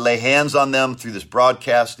 I lay hands on them through this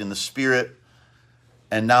broadcast in the Spirit.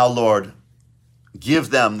 And now, Lord, give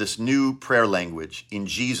them this new prayer language in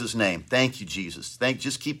Jesus' name. Thank you, Jesus.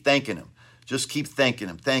 Just keep thanking him. Just keep thanking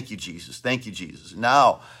him. Thank you, Jesus. Thank you, Jesus.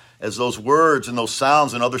 Now, as those words and those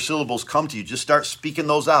sounds and other syllables come to you, just start speaking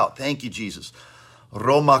those out. Thank you, Jesus.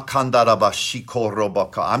 Roma kandaraba shiko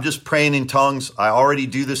robaka. I'm just praying in tongues. I already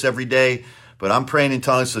do this every day, but I'm praying in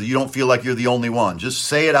tongues so you don't feel like you're the only one. Just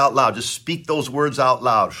say it out loud. Just speak those words out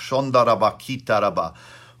loud. Shondaraba kitaraba.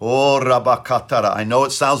 Oh, rabakatara. I know it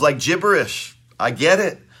sounds like gibberish. I get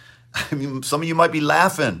it. I mean, some of you might be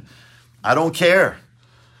laughing. I don't care.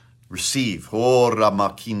 Receive. Oh,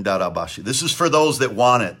 ramakindarabashi. This is for those that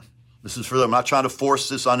want it. This is for them. I'm not trying to force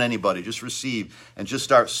this on anybody. Just receive and just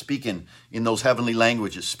start speaking in those heavenly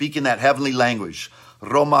languages. Speak in that heavenly language.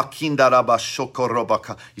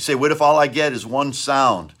 Romakindarabashokorobaka. You say, what if all I get is one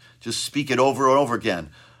sound? Just speak it over and over again.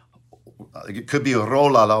 It could be whatever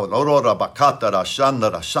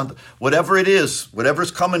it is,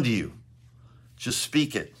 whatever's coming to you, just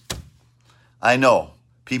speak it. I know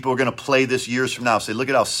people are going to play this years from now, say, look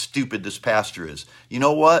at how stupid this pastor is. You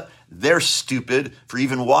know what? They're stupid for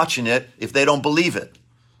even watching it if they don't believe it.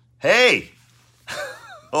 Hey!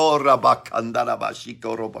 Just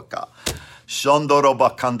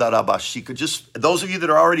those of you that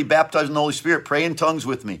are already baptized in the Holy Spirit, pray in tongues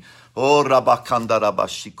with me. And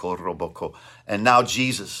now,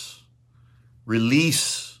 Jesus,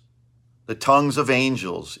 release the tongues of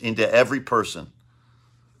angels into every person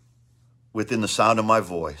within the sound of my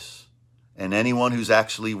voice and anyone who's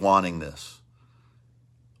actually wanting this.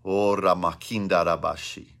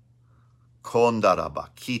 Ramakindarabashi, kondaraba,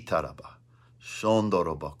 kitaraba,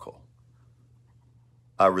 shondorobako.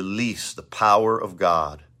 I release the power of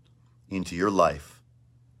God into your life.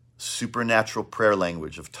 Supernatural prayer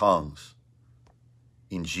language of tongues.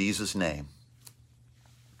 In Jesus' name.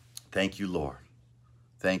 Thank you, Lord.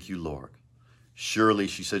 Thank you, Lord. Surely,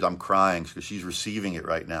 she said, I'm crying because she's receiving it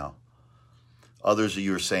right now. Others of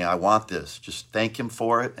you are saying, I want this. Just thank him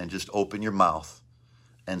for it and just open your mouth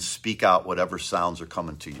and speak out whatever sounds are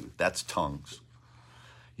coming to you. That's tongues.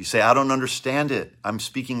 You say, I don't understand it. I'm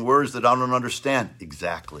speaking words that I don't understand.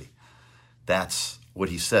 Exactly. That's what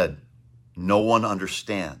he said. No one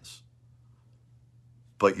understands.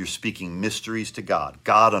 But you're speaking mysteries to God.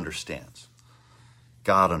 God understands.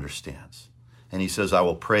 God understands. And he says, I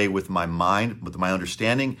will pray with my mind, with my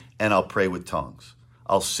understanding, and I'll pray with tongues.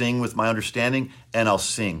 I'll sing with my understanding, and I'll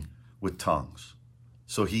sing with tongues.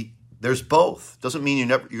 So there's both. Doesn't mean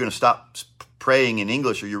you're going to stop praying in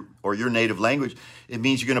English or your native language. It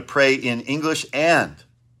means you're going to pray in English and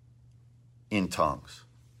in tongues.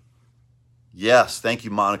 Yes, thank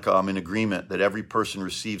you, Monica. I'm in agreement that every person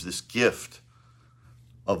receives this gift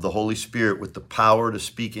of the Holy Spirit with the power to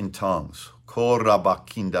speak in tongues.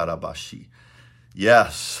 Korabakindarabashi.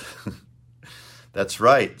 Yes, that's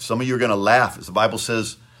right. Some of you are going to laugh. As the Bible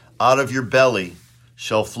says, out of your belly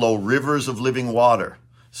shall flow rivers of living water.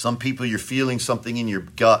 Some people, you're feeling something in your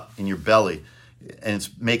gut, in your belly, and it's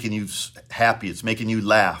making you happy. It's making you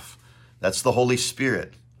laugh. That's the Holy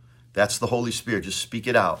Spirit. That's the Holy Spirit. Just speak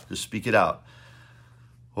it out. Just speak it out.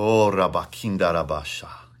 Oh, Rabakindarabasha.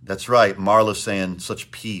 That's right. Marla's saying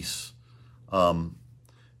such peace.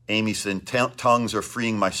 Amy said, tongues are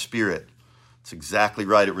freeing my spirit. That's exactly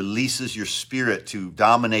right. It releases your spirit to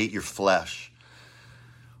dominate your flesh.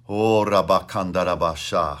 Oh,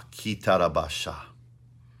 Rabakandarabasha, Kitarabasha.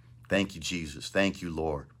 Thank you, Jesus. Thank you,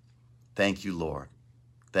 Lord. Thank you, Lord.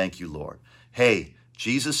 Thank you, Lord. Hey,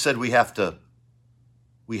 Jesus said we have to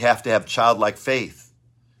have childlike faith.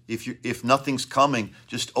 If nothing's coming,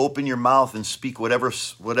 just open your mouth and speak whatever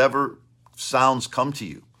sounds come to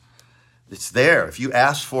you. It's there. If you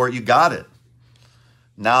ask for it, you got it.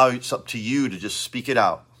 Now it's up to you to just speak it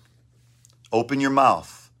out. Open your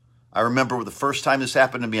mouth. I remember the first time this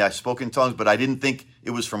happened to me, I spoke in tongues, but I didn't think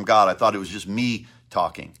it was from God. I thought it was just me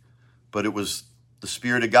talking. But it was the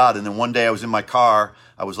Spirit of God. And then one day I was in my car.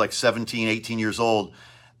 I was like 17, 18 years old.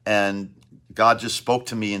 And God just spoke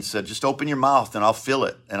to me and said, just open your mouth and I'll fill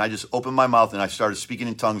it. And I just opened my mouth and I started speaking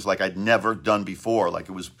in tongues like I'd never done before. Like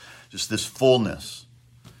it was just this fullness.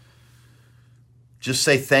 Just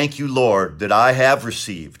say, thank you, Lord, that I have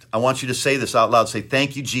received. I want you to say this out loud. Say,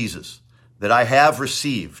 thank you, Jesus, that I have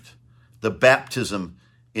received the baptism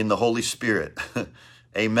in the Holy Spirit.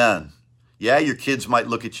 Amen. Yeah, your kids might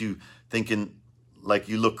look at you thinking like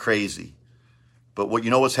you look crazy. But what you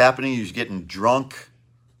know what's happening? You're getting drunk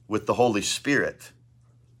with the Holy Spirit.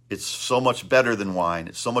 It's so much better than wine.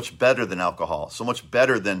 It's so much better than alcohol. So much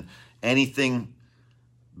better than anything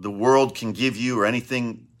the world can give you or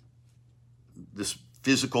anything this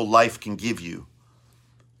physical life can give you.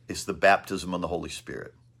 It's the baptism of the Holy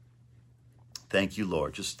Spirit. Thank you,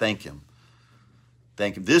 Lord. Just thank him.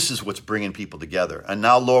 Thank him. This is what's bringing people together. And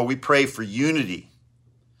now, Lord, we pray for unity.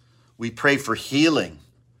 We pray for healing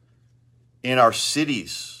in our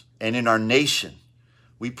cities and in our nation.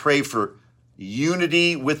 We pray for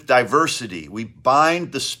unity with diversity. We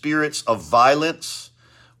bind the spirits of violence.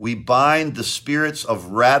 We bind the spirits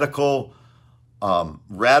of radical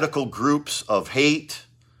groups of hate,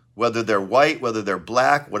 whether they're white, whether they're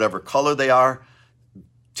black, whatever color they are,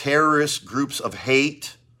 terrorist groups of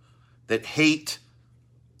hate that hate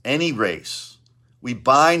any race. We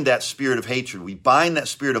bind that spirit of hatred. We bind that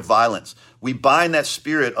spirit of violence. We bind that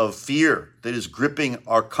spirit of fear that is gripping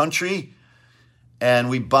our country. And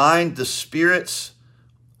we bind the spirits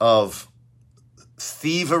of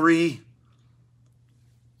thievery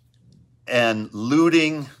and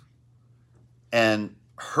looting and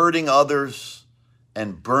hurting others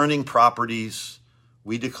and burning properties.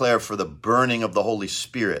 We declare for the burning of the Holy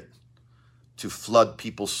Spirit to flood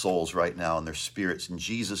people's souls right now and their spirits in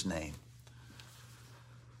Jesus' name.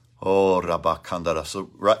 Oh, Rabakandara.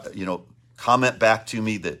 So, comment back to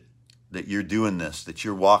me that you're doing this, that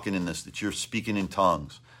you're walking in this, that you're speaking in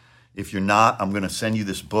tongues. If you're not, I'm going to send you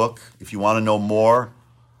this book. If you want to know more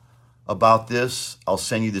about this, I'll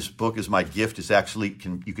send you this book as my gift. It's actually,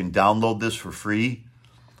 you can download this for free,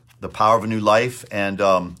 The Power of a New Life. And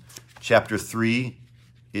chapter 3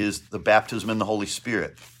 is the baptism in the Holy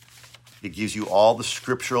Spirit. It gives you all the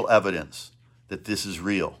scriptural evidence that this is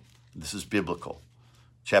real. This is biblical.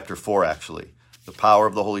 Chapter 4, actually, the power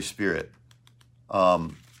of the Holy Spirit.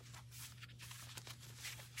 You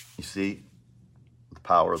see, the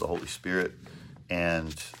power of the Holy Spirit.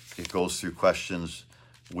 And it goes through questions,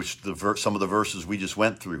 which some of the verses we just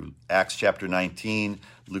went through. Acts chapter 19,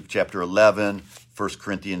 Luke chapter 11, 1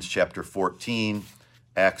 Corinthians chapter 14,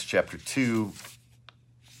 Acts chapter 2.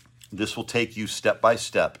 This will take you step by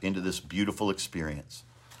step into this beautiful experience.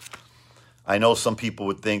 I know some people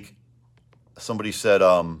would think, somebody said,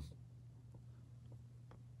 I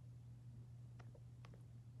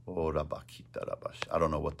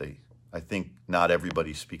don't know what I think not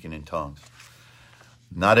everybody's speaking in tongues.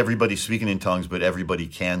 Not everybody's speaking in tongues, but everybody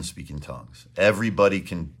can speak in tongues.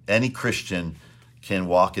 Any Christian can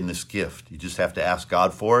walk in this gift. You just have to ask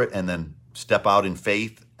God for it and then step out in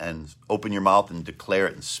faith and open your mouth and declare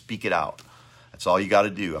it and speak it out. That's all you got to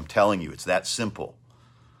do. I'm telling you, it's that simple.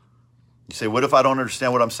 You say, what if I don't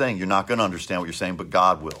understand what I'm saying? You're not going to understand what you're saying, but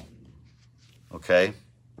God will. Okay?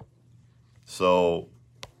 So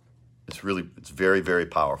it's very, very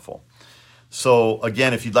powerful. So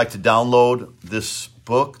again, if you'd like to download this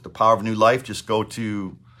book, The Power of a New Life, just go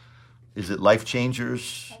to, is it Life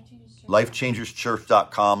Changers?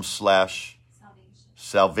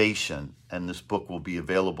 LifeChangersChurch.com/salvation. And this book will be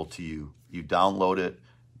available to you. You download it,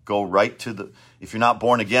 go right to if you're not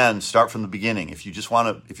born again, start from the beginning. If you just want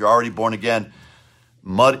to, if you're already born again,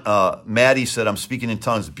 Maddie said, I'm speaking in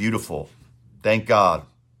tongues. Beautiful. Thank God.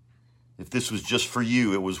 If this was just for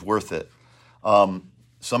you, it was worth it.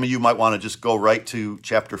 Some of you might want to just go right to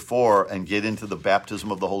chapter 4 and get into the baptism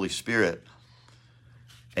of the Holy Spirit.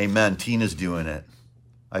 Amen. Tina's doing it.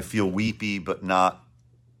 I feel weepy, but not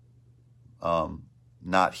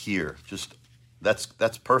here. Just that's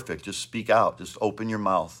perfect. Just speak out. Just open your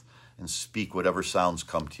mouth and speak whatever sounds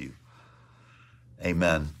come to you.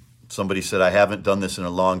 Amen. Somebody said, I haven't done this in a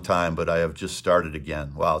long time, but I have just started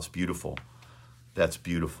again. Wow, it's beautiful. That's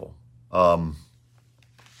beautiful.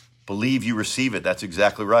 Believe you receive it. That's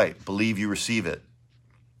exactly right. Believe you receive it.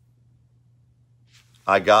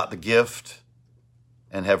 I got the gift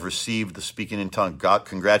and have received the speaking in tongues. God,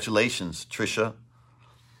 congratulations, Tricia.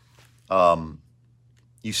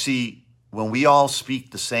 You see, when we all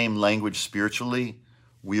speak the same language spiritually,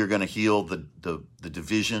 we are going to heal the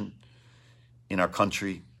division in our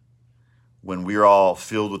country. When we're all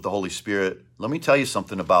filled with the Holy Spirit, let me tell you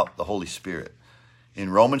something about the Holy Spirit. In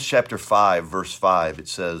Romans chapter 5, verse 5, it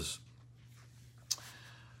says,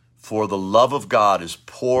 For the love of God is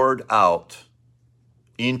poured out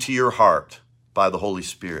into your heart by the Holy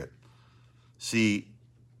Spirit. See,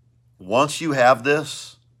 once you have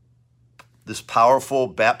this powerful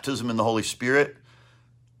baptism in the Holy Spirit,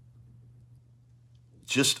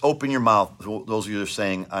 just open your mouth. Those of you that are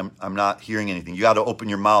saying, I'm not hearing anything. You got to open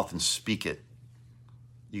your mouth and speak it.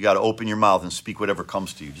 You got to open your mouth and speak whatever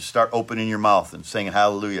comes to you. Just start opening your mouth and saying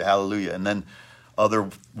hallelujah, hallelujah, and then other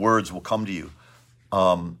words will come to you.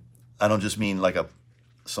 I don't just mean like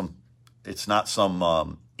it's not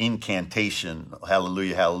some incantation,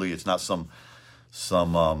 hallelujah, hallelujah. It's not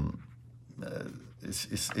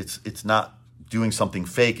it's not doing something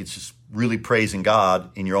fake. It's just really praising God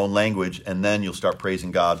in your own language, and then you'll start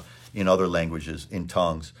praising God in other languages, in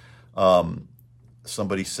tongues.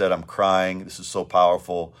 Somebody said, I'm crying. This is so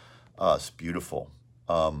powerful. It's beautiful.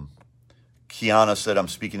 Kiana said, I'm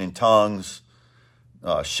speaking in tongues.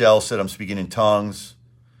 Shell said, I'm speaking in tongues.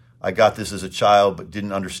 I got this as a child, but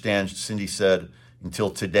didn't understand. Cindy said,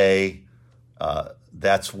 until today,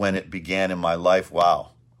 that's when it began in my life.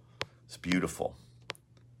 Wow. It's beautiful.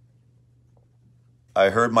 I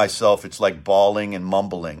heard myself, it's like bawling and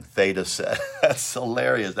mumbling, Theta said. That's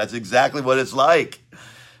hilarious. That's exactly what it's like.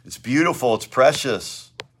 It's beautiful. It's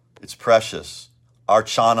precious. It's precious.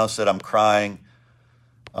 Archana said, I'm crying.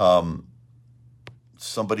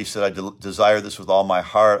 Somebody said, I desire this with all my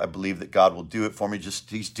heart. I believe that God will do it for me.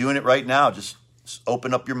 He's doing it right now. Just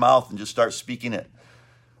open up your mouth and just start speaking it.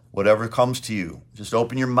 Whatever comes to you, just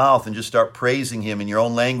open your mouth and just start praising him in your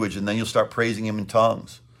own language, and then you'll start praising him in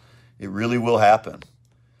tongues. It really will happen.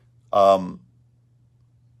 The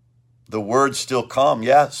words still come.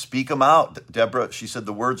 Yeah, speak them out. Deborah, she said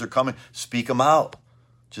the words are coming. Speak them out.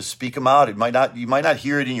 Just speak them out. You might not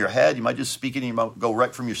hear it in your head. You might just speak it in your mouth, go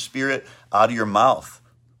right from your spirit out of your mouth.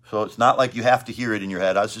 So it's not like you have to hear it in your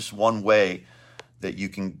head. That's just one way that you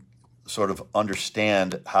can sort of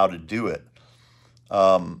understand how to do it.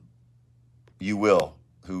 You will.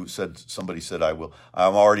 Somebody said, I will.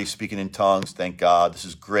 I'm already speaking in tongues. Thank God. This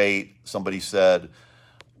is great. Somebody said,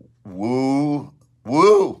 woo,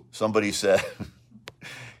 woo. Somebody said,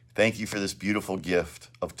 thank you for this beautiful gift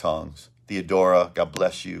of tongues. Theodora, God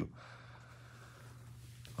bless you.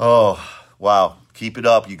 Oh, wow. Keep it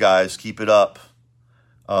up, you guys. Keep it up.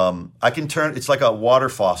 I can turn, it's like a water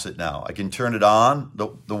faucet now. I can turn it on.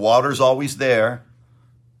 The water's always there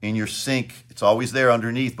in your sink. It's always there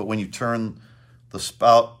underneath. But when you turn the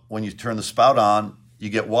spout on, you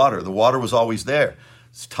get water. The water was always there.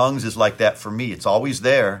 Tongues is like that for me. It's always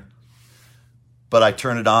there, but I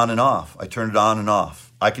turn it on and off. I turn it on and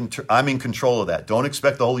off. I'm in control of that. Don't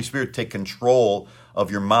expect the Holy Spirit to take control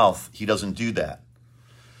of your mouth. He doesn't do that.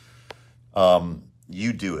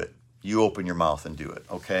 You do it. You open your mouth and do it,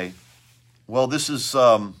 okay? Well, this is,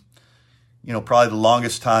 probably the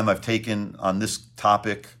longest time I've taken on this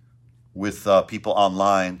topic with people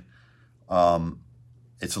online.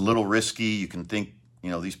 It's a little risky. You can think,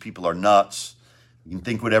 these people are nuts. You can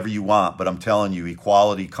think whatever you want, but I'm telling you,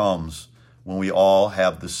 equality comes when we all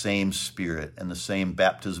have the same spirit and the same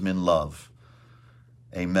baptism in love.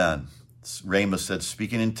 Amen. Rama said,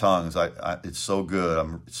 speaking in tongues, it's so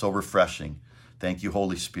good. It's so refreshing. Thank you,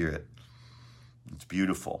 Holy Spirit. It's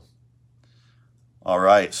beautiful. All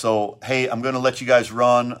right. So, hey, I'm going to let you guys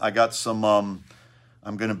run. I got some, I'm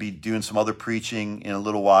going to be doing some other preaching in a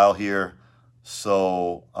little while here.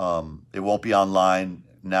 So it won't be online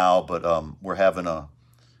now, but we're having a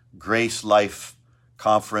Grace Life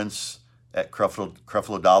conference at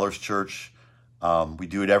Creflo Dollars Church. We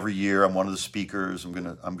do it every year. I'm one of the speakers.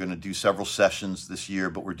 I'm gonna do several sessions this year,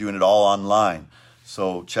 but we're doing it all online.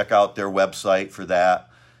 So check out their website for that.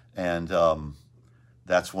 And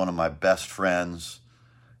that's one of my best friends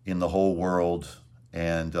in the whole world.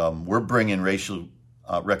 And we're bringing racial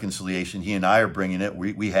reconciliation. He and I are bringing it.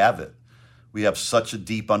 We have it. We have such a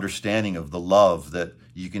deep understanding of the love that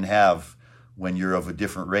you can have when you're of a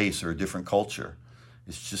different race or a different culture.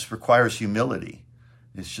 It just requires humility.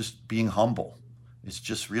 It's just being humble. It's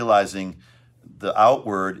just realizing the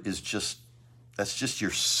outward is that's just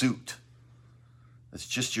your suit. That's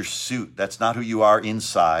just your suit. That's not who you are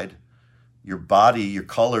inside. Your body, your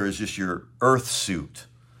color is just your earth suit.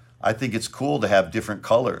 I think it's cool to have different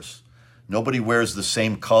colors. Nobody wears the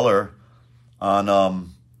same color on,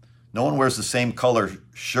 no one wears the same color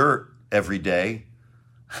shirt every day.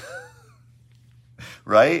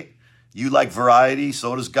 Right? You like variety,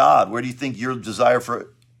 so does God. Where do you think your desire for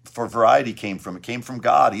variety came from? It came from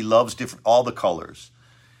God. He loves all the colors.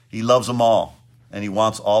 He loves them all, and he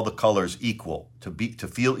wants all the colors equal, to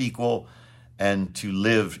feel equal and to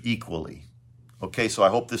live equally. Okay, so I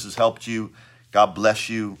hope this has helped you. God bless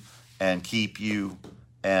you and keep you,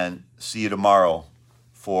 and see you tomorrow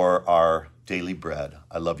for our daily bread.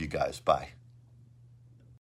 I love you guys. Bye.